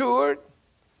grew and matured.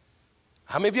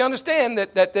 How many of you understand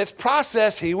that this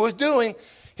process he was doing,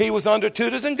 he was under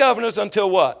tutors and governors until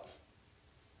what?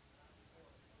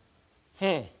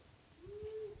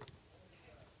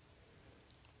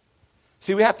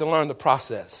 See, we have to learn the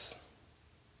process.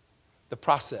 The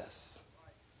process.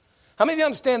 How many of you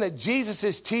understand that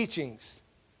Jesus' teachings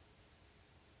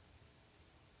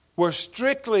were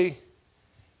strictly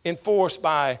enforced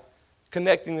by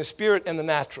connecting the spirit and the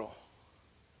natural?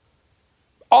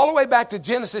 All the way back to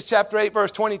Genesis chapter 8,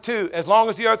 verse 22. As long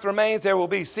as the earth remains, there will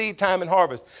be seed time and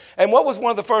harvest. And what was one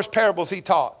of the first parables he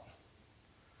taught?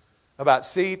 About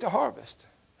seed to harvest.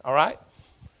 All right?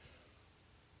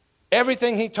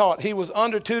 Everything he taught, he was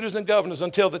under tutors and governors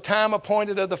until the time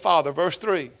appointed of the Father. Verse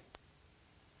 3.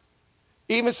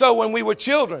 Even so, when we were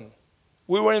children,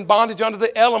 we were in bondage under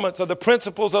the elements of the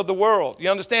principles of the world. You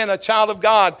understand? A child of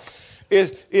God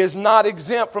is not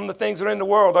exempt from the things that are in the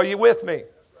world. Are you with me?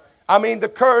 I mean, the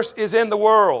curse is in the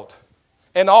world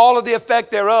and all of the effect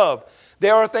thereof.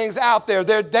 There are things out there.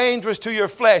 They're dangerous to your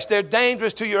flesh. They're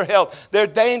dangerous to your health. They're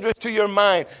dangerous to your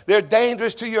mind. They're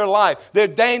dangerous to your life. They're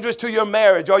dangerous to your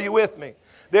marriage. Are you with me?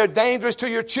 They're dangerous to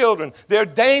your children. They're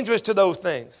dangerous to those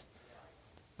things.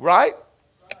 Right?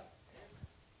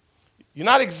 You're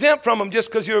not exempt from them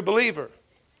just because you're a believer.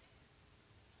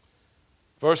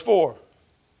 Verse 4.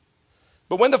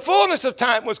 But when the fullness of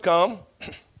time was come,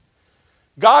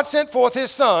 God sent forth his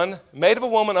Son, made of a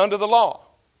woman under the law.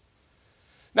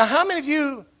 Now, how many of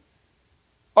you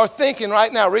are thinking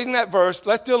right now, reading that verse,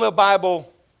 let's do a little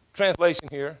Bible translation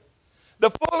here.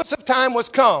 The fullness of time was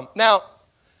come. Now,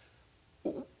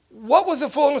 what was the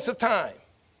fullness of time?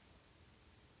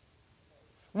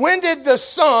 When did the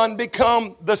Son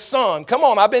become the Son? Come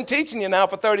on, I've been teaching you now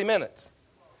for 30 minutes.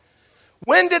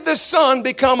 When did the Son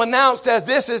become announced as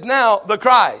this is now the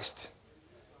Christ?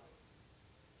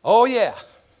 Oh, yeah.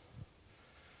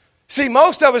 See,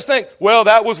 most of us think, well,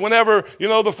 that was whenever,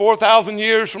 the 4,000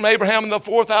 years from Abraham and the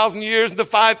 4,000 years and the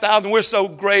 5,000. We're so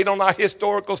great on our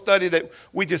historical study that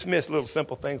we just miss little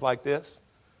simple things like this.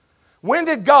 When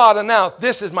did God announce,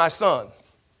 this is my Son,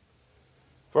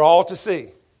 for all to see?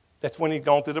 That's when he'd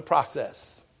gone through the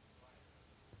process.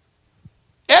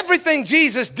 Everything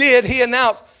Jesus did, he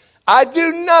announced, I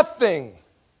do nothing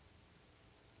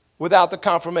without the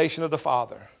confirmation of the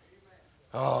Father.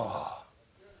 Oh.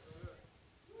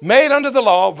 Made under the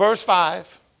law, verse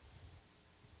 5,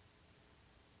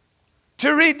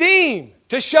 to redeem,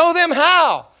 to show them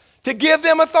how, to give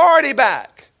them authority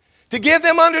back, to give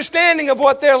them understanding of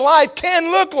what their life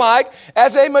can look like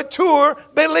as a mature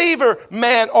believer,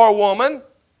 man or woman,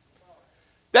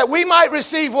 that we might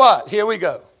receive what? Here we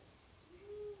go.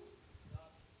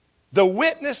 The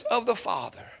witness of the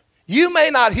Father. You may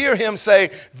not hear him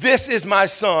say, this is my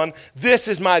son, this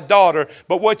is my daughter,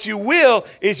 but what you will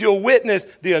is you'll witness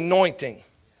the anointing.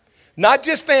 Not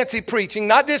just fancy preaching,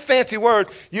 not just fancy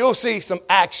words, you'll see some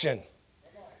action.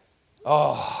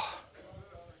 Oh.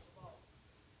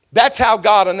 That's how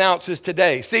God announces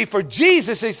today. See, for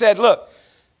Jesus, he said, look,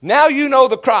 now you know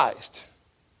the Christ.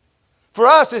 For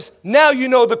us, it's now you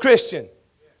know the Christian.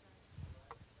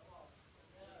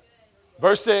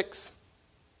 Verse 6.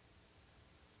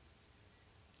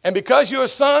 And because you are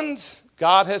sons,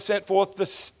 God has sent forth the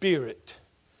Spirit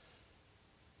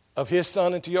of his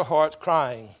Son into your hearts,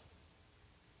 crying,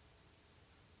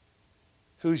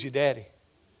 who's your daddy?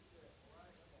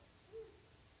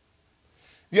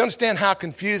 Do you understand how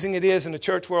confusing it is in the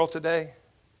church world today?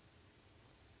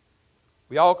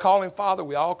 We all call him Father,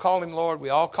 we all call him Lord, we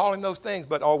all call him those things,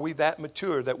 but are we that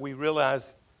mature that we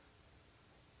realize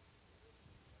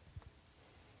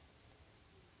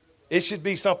it should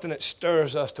be something that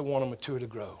stirs us to want to mature, to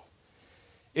grow.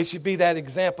 It should be that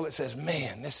example that says,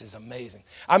 man, this is amazing.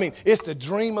 I mean, it's the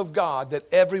dream of God that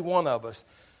every one of us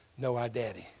know our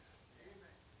daddy.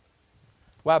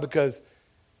 Why? Because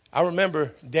I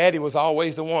remember daddy was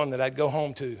always the one that I'd go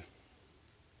home to.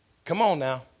 Come on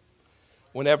now.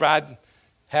 Whenever I'd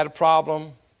had a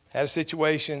problem, had a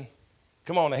situation,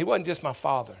 come on now. He wasn't just my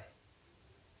father.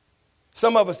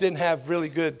 Some of us didn't have really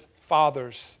good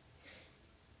fathers.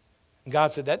 And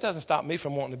God said, that doesn't stop me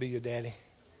from wanting to be your daddy.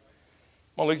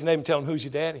 I'm going to look at your neighbor and tell him, who's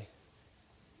your daddy?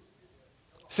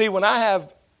 See, when I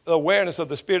have awareness of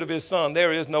the Spirit of his Son,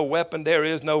 there is no weapon, there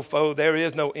is no foe, there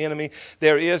is no enemy,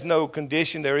 there is no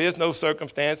condition, there is no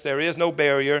circumstance, there is no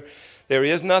barrier, there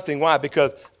is nothing. Why?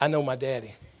 Because I know my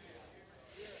daddy.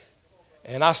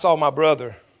 And I saw my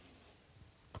brother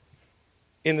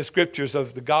in the scriptures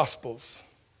of the Gospels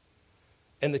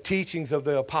and the teachings of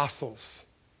the apostles.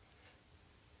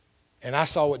 And I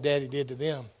saw what daddy did to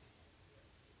them.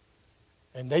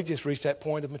 And they just reached that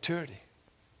point of maturity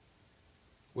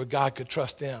where God could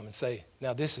trust them and say,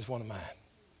 now this is one of mine.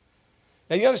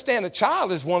 Now you understand, a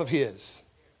child is one of his.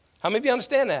 How many of you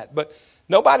understand that? But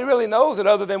nobody really knows it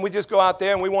other than we just go out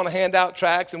there and we want to hand out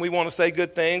tracts and we want to say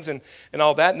good things and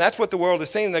all that. And that's what the world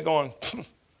is seeing. They're going,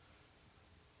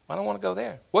 I don't want to go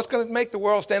there. What's going to make the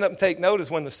world stand up and take notice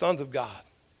when the sons of God,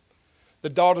 the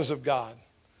daughters of God,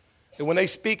 and when they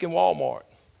speak in Walmart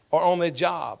or on their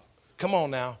job, come on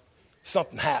now,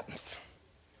 something happens.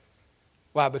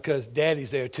 Why? Because daddy's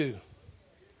there too.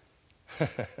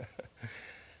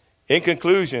 In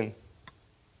conclusion,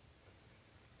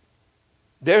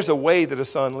 there's a way that a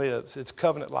son lives. It's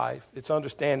covenant life. It's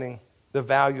understanding the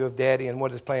value of daddy and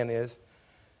what his plan is.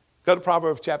 Go to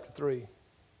Proverbs chapter 3, and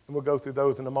we'll go through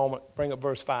those in a moment. Bring up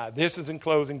verse 5. This is in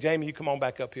closing. Jamie, you come on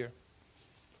back up here.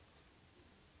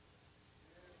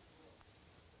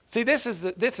 See,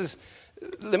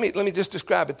 let me just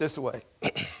describe it this way.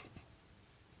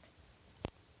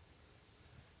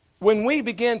 When we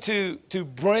begin to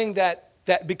bring that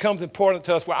that becomes important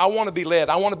to us where I want to be led.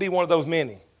 I want to be one of those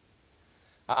many.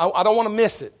 I don't want to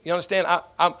miss it. You understand?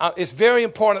 It's very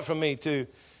important for me to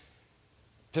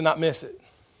not miss it.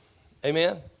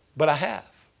 Amen? But I have.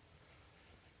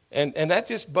 And that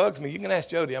just bugs me. You can ask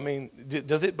Jody. I mean,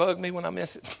 does it bug me when I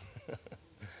miss it?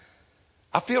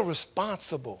 I feel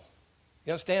responsible.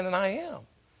 You understand? And I am.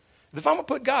 If I'm going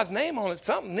to put God's name on it,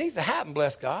 something needs to happen,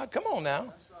 bless God. Come on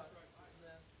now.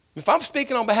 If I'm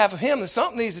speaking on behalf of him, then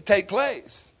something needs to take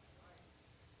place.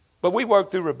 But we work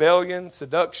through rebellion,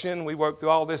 seduction. We work through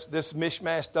all this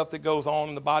mishmash stuff that goes on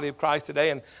in the body of Christ today.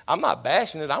 And I'm not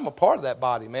bashing it. I'm a part of that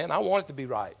body, man. I want it to be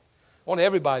right. I want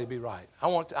everybody to be right. I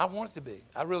want it to be.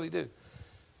 I really do.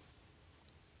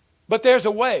 But there's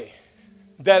a way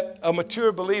that a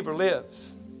mature believer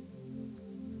lives.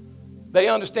 They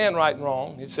understand right and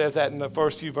wrong. It says that in the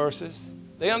first few verses.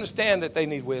 They understand that they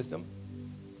need wisdom.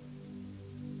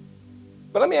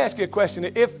 But let me ask you a question.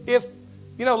 If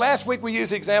last week we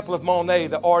used the example of Monet,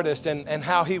 the artist, and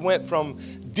how he went from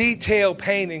detailed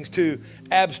paintings to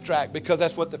abstract because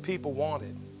that's what the people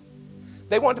wanted.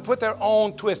 They wanted to put their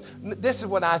own twist. This is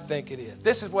what I think it is.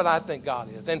 This is what I think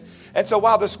God is. And so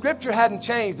while the scripture hadn't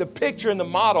changed, the picture and the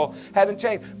model hadn't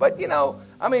changed. But,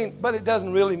 but it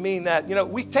doesn't really mean that.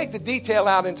 We take the detail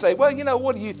out and say, well,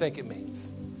 what do you think it means?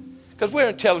 Because we're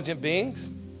intelligent beings.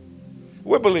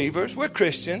 We're believers. We're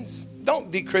Christians.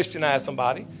 Don't de-Christianize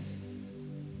somebody.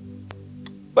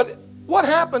 But what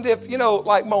happened if,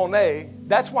 like Monet,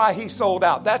 that's why he sold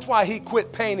out. That's why he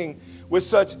quit painting with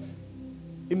such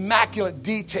immaculate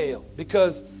detail,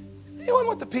 because it wasn't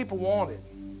what the people wanted.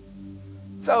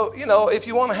 So, if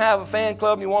you want to have a fan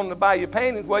club and you want them to buy your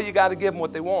paintings, well, you got to give them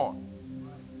what they want.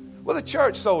 Well, the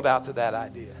church sold out to that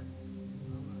idea.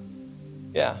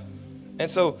 Yeah.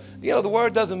 And so, the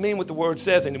word doesn't mean what the word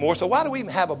says anymore. So why do we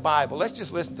even have a Bible? Let's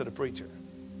just listen to the preacher.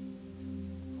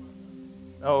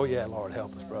 Oh, yeah, Lord,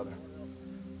 help us, brother.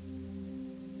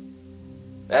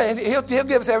 And he'll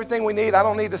give us everything we need. I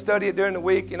don't need to study it during the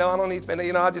week. I don't need to spend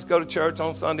it. I just go to church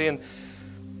on Sunday and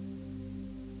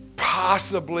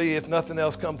possibly, if nothing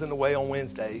else comes in the way, on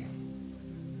Wednesday.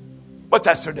 But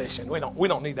that's tradition. We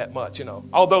don't need that much,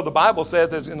 Although the Bible says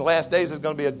that in the last days there's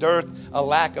going to be a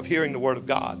lack of hearing the word of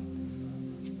God.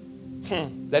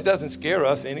 That doesn't scare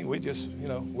us any. We just,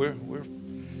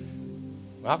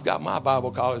 I've got my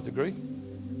Bible college degree.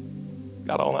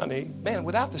 Got all I need. Man,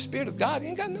 without the Spirit of God, you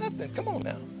ain't got nothing. Come on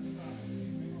now.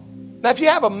 Now, if you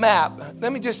have a map,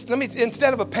 let me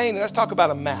instead of a painting, let's talk about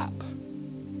a map.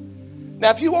 Now,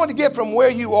 if you want to get from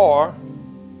where you are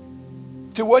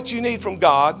to what you need from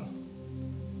God,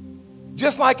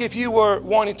 just like if you were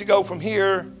wanting to go from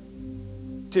here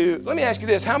to, let me ask you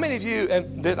this. How many of you,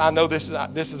 and I know this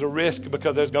is a risk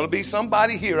because there's going to be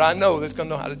somebody here I know that's going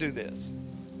to know how to do this.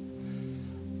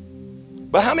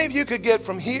 But how many of you could get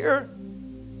from here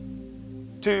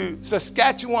to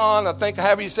Saskatchewan, I think,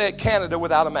 however you say it, Canada,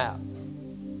 without a map?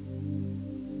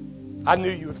 I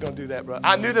knew you was going to do that, brother.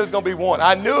 I knew there was going to be one.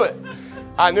 I knew it.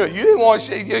 You didn't want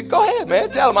to go ahead, man.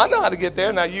 Tell them I know how to get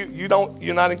there. Now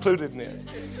you're not included in this.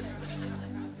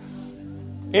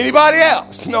 Anybody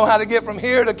else know how to get from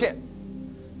here to Canada?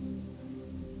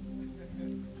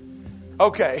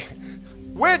 Okay.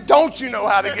 Where don't you know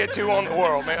how to get to on the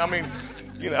world, man? I mean,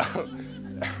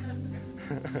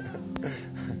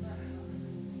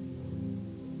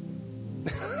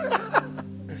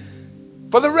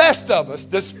 For the rest of us,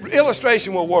 this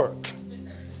illustration will work.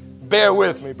 Bear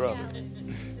with me, brother.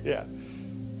 Yeah.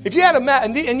 If you had a map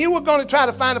and you were going to try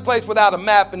to find a place without a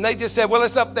map and they just said, well,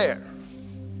 it's up there.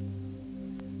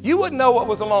 You wouldn't know what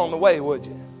was along the way, would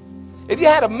you? If you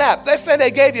had a map, let's say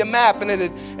they gave you a map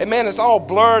and man, it's all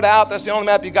blurred out. That's the only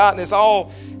map you got. And it's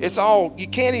all, you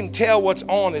can't even tell what's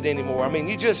on it anymore. I mean,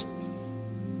 you just,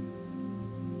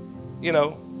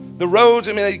 the roads,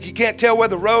 I mean, you can't tell where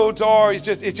the roads are. It's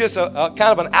just a kind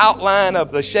of an outline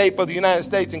of the shape of the United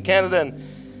States and Canada.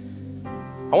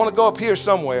 And I want to go up here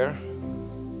somewhere.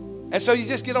 And so you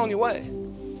just get on your way.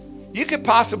 You could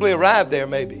possibly arrive there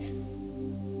maybe.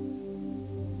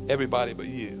 Everybody but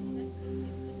you.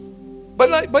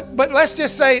 But let's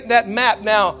just say that map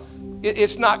now,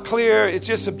 it's not clear. It's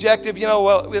just subjective,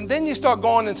 and then you start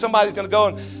going and somebody's going to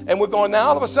go and we're going, now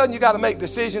all of a sudden you got to make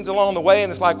decisions along the way.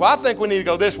 And it's like, well, I think we need to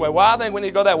go this way. Well, I think we need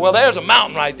to go that way. Well, there's a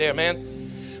mountain right there,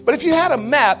 man. But if you had a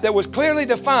map that was clearly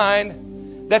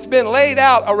defined, that's been laid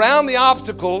out around the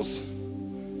obstacles,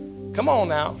 come on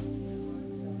now.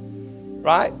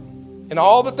 Right? And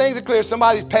all the things are clear.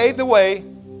 Somebody's paved the way.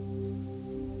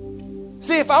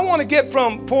 See, if I want to get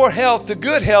from poor health to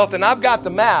good health and I've got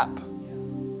the map,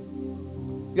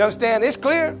 you understand? It's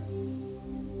clear.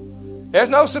 There's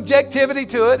no subjectivity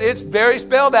to it. It's very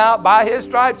spelled out. By his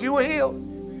stripes you were healed.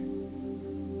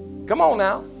 Come on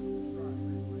now.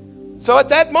 So at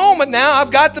that moment now,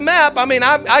 I've got the map. I mean,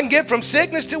 I can get from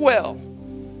sickness to well.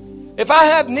 If I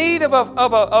have need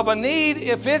of a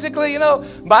need physically,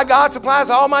 my God supplies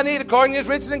all my need according to his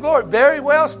riches and glory. Very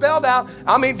well spelled out.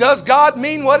 I mean, does God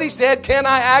mean what he said? Can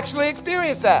I actually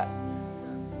experience that?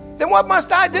 Then what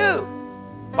must I do?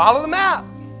 Follow the map.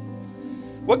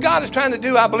 What God is trying to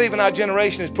do, I believe, in our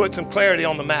generation is put some clarity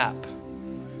on the map.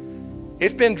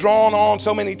 It's been drawn on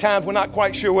so many times, we're not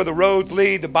quite sure where the roads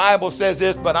lead. The Bible says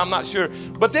this, but I'm not sure.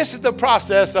 But this is the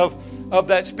process of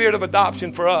that spirit of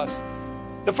adoption for us.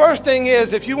 The first thing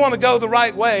is, if you want to go the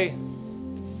right way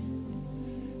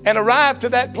and arrive to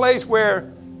that place where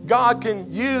God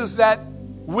can use that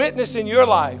witness in your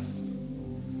life,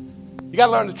 you got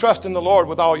to learn to trust in the Lord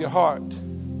with all your heart.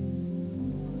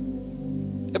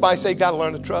 Everybody say, you got to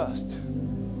learn to trust.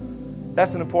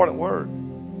 That's an important word.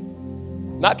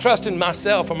 Not trusting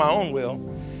myself or my own will.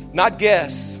 Not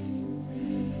guess.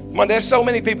 Come on, there's so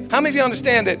many people. How many of you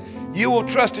understand that you will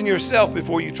trust in yourself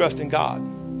before you trust in God?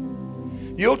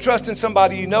 You'll trust in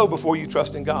somebody you know before you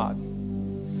trust in God.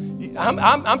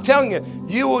 I'm telling you,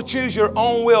 you will choose your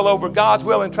own will over God's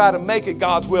will and try to make it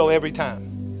God's will every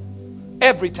time.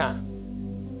 Every time.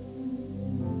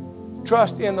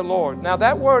 Trust in the Lord. Now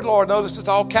that word Lord, notice it's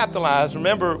all capitalized.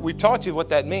 Remember, we've taught you what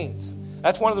that means.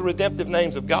 That's one of the redemptive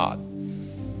names of God.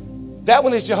 That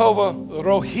one is Jehovah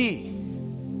Rohi.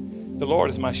 The Lord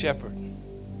is my shepherd.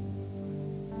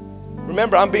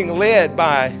 Remember, I'm being led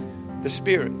by the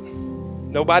Spirit.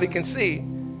 Nobody can see.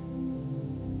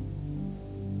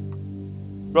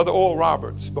 Brother Oral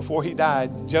Roberts, before he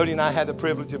died, Jody and I had the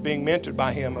privilege of being mentored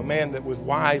by him, a man that was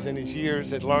wise in his years,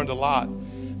 had learned a lot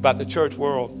about the church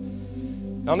world.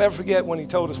 I'll never forget when he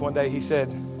told us one day, he said,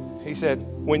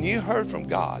 when you heard from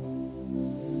God,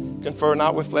 confer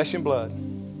not with flesh and blood,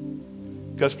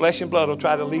 because flesh and blood will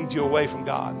try to lead you away from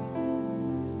God.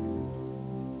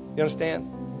 You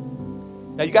understand?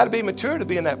 Now you got to be mature to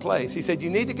be in that place. He said you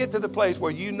need to get to the place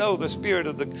where you know the spirit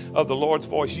of the Lord's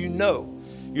voice. You know.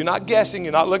 You're not guessing.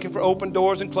 You're not looking for open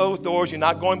doors and closed doors. You're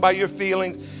not going by your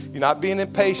feelings. You're not being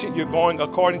impatient. You're going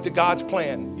according to God's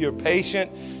plan. You're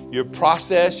patient. You're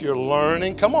processed. You're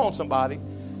learning. Come on, somebody.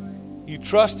 You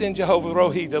trust in Jehovah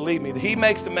Rohi to lead me. He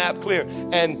makes the map clear.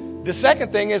 And the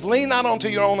second thing is lean not onto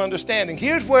your own understanding.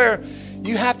 Here's where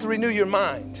you have to renew your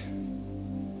mind.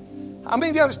 How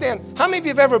many of you understand? How many of you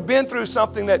have ever been through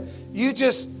something that you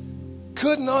just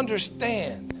couldn't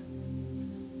understand?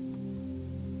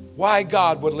 Why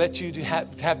God would let you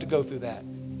have to go through that?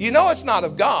 You know it's not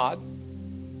of God,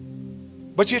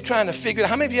 but you're trying to figure it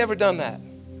out. How many of you ever done that?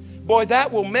 Boy,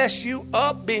 that will mess you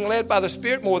up being led by the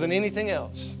Spirit more than anything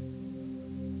else.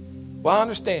 Well, I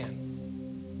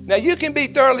understand. Now, you can be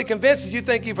thoroughly convinced that you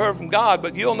think you've heard from God,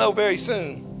 but you'll know very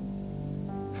soon.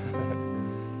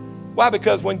 Why?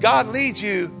 Because when God leads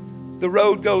you, the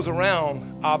road goes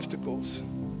around obstacles.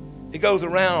 It goes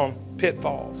around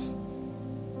pitfalls.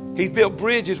 He's built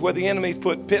bridges where the enemies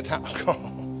put pit.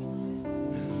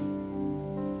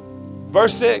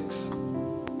 Verse 6.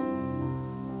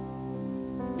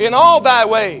 In all thy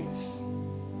ways,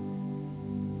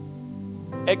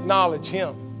 acknowledge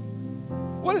him.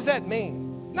 What does that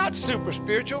mean? Not super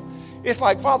spiritual. It's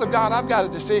like, Father God, I've got a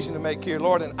decision to make here,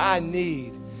 Lord, and I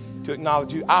need to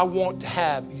acknowledge you. I want to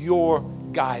have your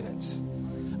guidance.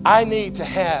 I need to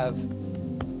have,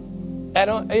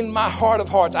 in my heart of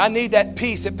hearts, I need that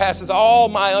peace that passes all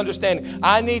my understanding.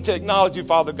 I need to acknowledge you,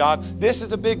 Father God. This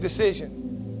is a big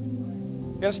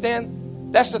decision. You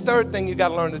understand? That's the third thing you got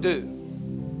to learn to do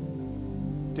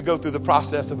to go through the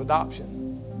process of adoption.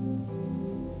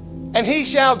 And he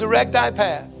shall direct thy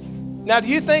path. Now, do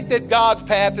you think that God's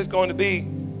path is going to be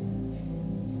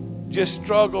just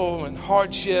struggle and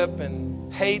hardship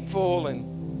and hateful,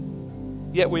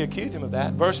 and yet we accuse him of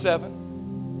that? Verse 7.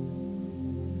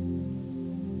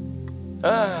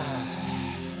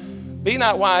 Be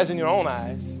not wise in your own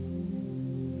eyes.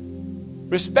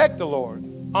 Respect the Lord.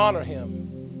 Honor him.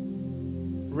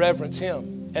 Reverence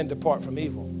him. And depart from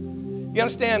evil. You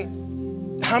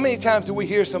understand? How many times do we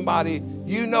hear somebody,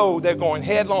 you know they're going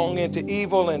headlong into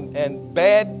evil and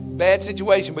bad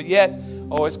situation, but yet,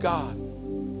 oh, it's God.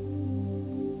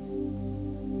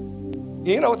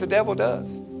 You know what the devil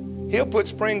does? He'll put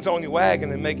springs on your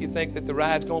wagon and make you think that the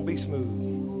ride's going to be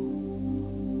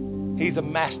smooth. He's a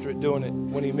master at doing it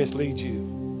when he misleads you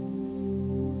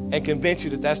and convince you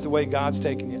that that's the way God's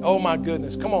taking you. Oh, my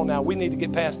goodness. Come on now. We need to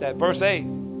get past that. Verse 8.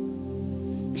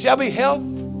 It shall be health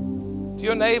to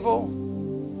your navel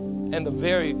and the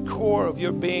very core of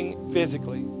your being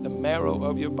physically, the marrow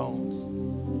of your bones.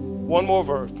 One more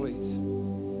verse, please.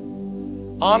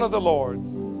 Honor the Lord.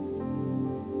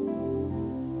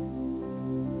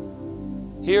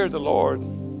 Hear the Lord,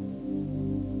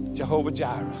 Jehovah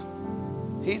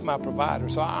Jireh. He's my provider,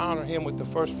 so I honor him with the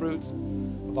first fruits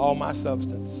of all my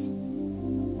substance,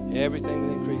 everything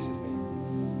that increases me.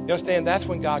 You understand? That's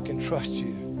when God can trust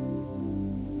you.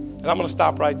 And I'm going to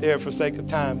stop right there for sake of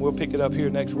time. We'll pick it up here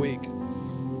next week.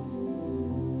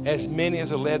 As many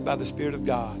as are led by the Spirit of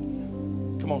God.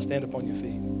 Come on, stand up on your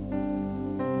feet.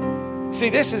 See,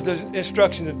 this is the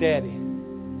instruction of Daddy.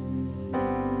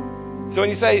 So when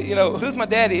you say, who's my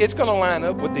daddy? It's going to line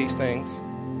up with these things.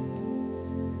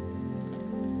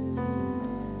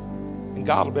 And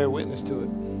God will bear witness to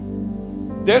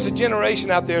it. There's a generation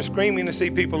out there screaming to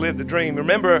see people live the dream.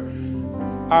 Remember,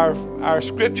 our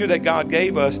scripture that God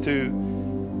gave us to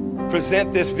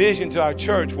present this vision to our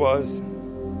church was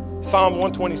Psalm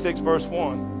 126, verse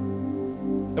 1.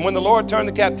 And when the Lord turned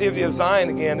the captivity of Zion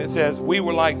again, it says, we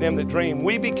were like them that dream.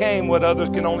 We became what others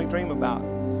can only dream about.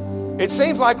 It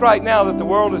seems like right now that the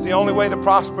world is the only way to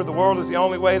prosper. The world is the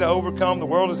only way to overcome. The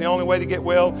world is the only way to get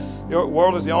well. The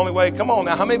world is the only way. Come on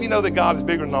now. How many of you know that God is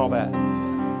bigger than all that?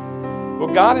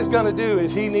 What God is going to do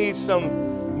is he needs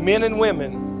some men and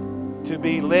women to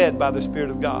be led by the Spirit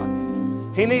of God.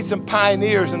 He needs some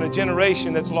pioneers in a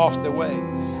generation that's lost their way.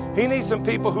 He needs some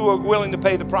people who are willing to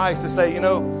pay the price to say,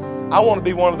 I want to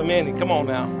be one of the many. Come on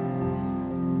now.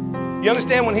 You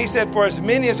understand when he said, for as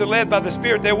many as are led by the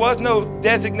Spirit, there was no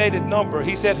designated number.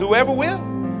 He said, whoever will.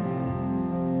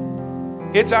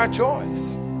 It's our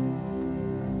choice.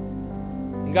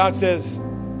 And God says,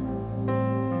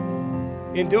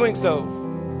 in doing so,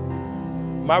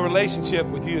 my relationship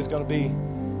with you is going to be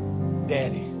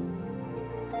Daddy.